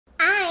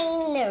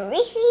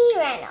Nirisi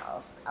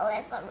Reynolds.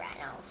 Alyssa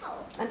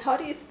Reynolds. And how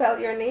do you spell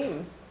your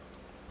name?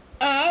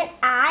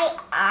 Nirisi.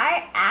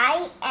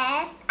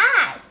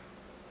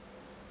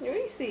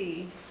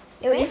 Nirisi.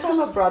 Do you have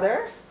a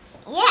brother?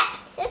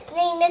 Yes, his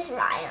name is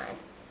Ryan.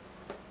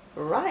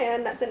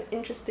 Ryan, that's an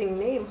interesting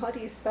name. How do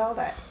you spell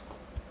that?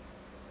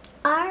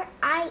 Rion.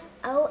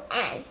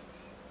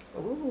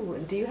 Ooh,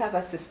 do you have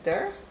a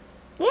sister?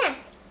 Yes,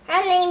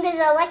 her name is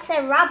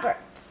Alexa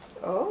Roberts.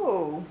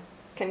 Oh,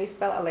 can you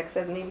spell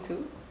Alexa's name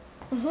too?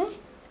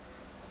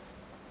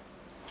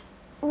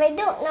 But I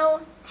don't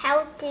know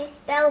how to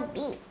spell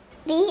B.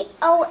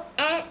 Bonr.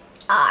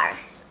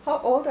 How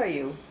old are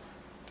you?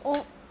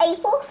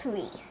 April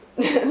 3.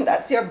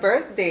 That's your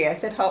birthday. I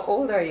said, how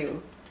old are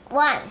you?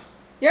 1.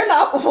 You're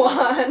not 1.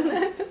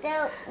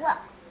 So, what?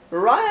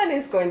 Ryan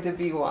is going to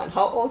be 1.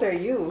 How old are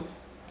you?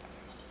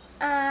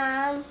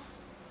 2.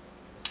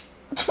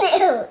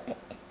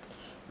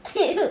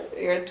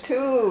 You're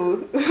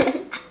 2.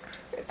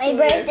 My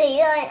birthday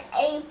is in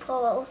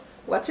April.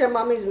 What's your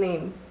mommy's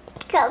name?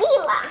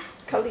 Kalila.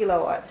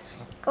 Kalila what?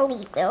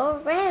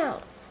 Kalila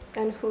Reynolds.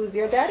 And who's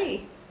your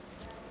daddy?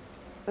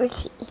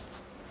 Richie.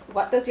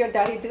 What does your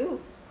daddy do?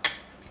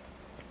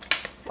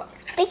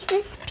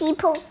 Fixes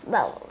people's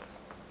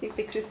bones. He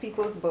fixes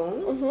people's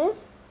bones?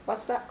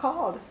 What's that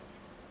called?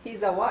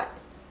 He's a what?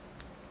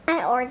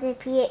 An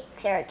orthopedic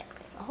surgeon.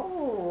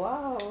 Oh,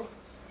 wow.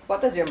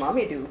 What does your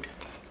mommy do?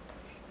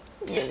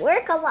 They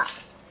work a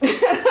lot.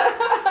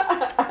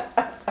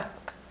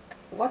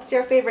 What's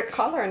your favorite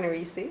color,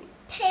 Nirisi?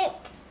 Pink.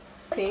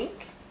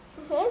 Pink?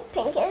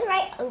 Pink is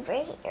right over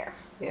here.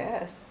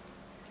 Yes.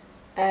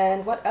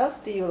 And what else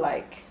do you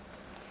like?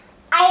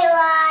 I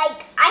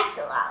like ice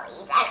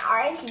lollies and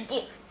orange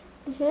juice.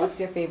 What's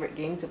your favorite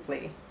game to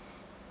play?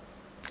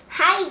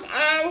 Hide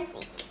and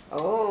seek.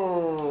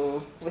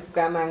 Oh, with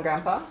Grandma and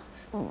Grandpa?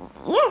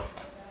 Yes.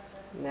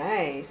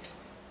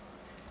 Nice.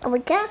 We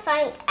can't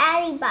find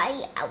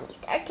anybody and we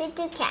started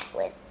to cat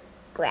with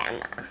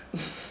Grandma.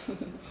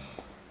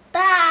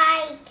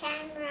 Bye,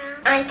 camera.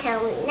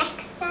 Until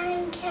next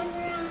time,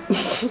 camera.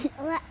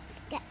 Let's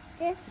get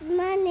this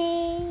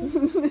money.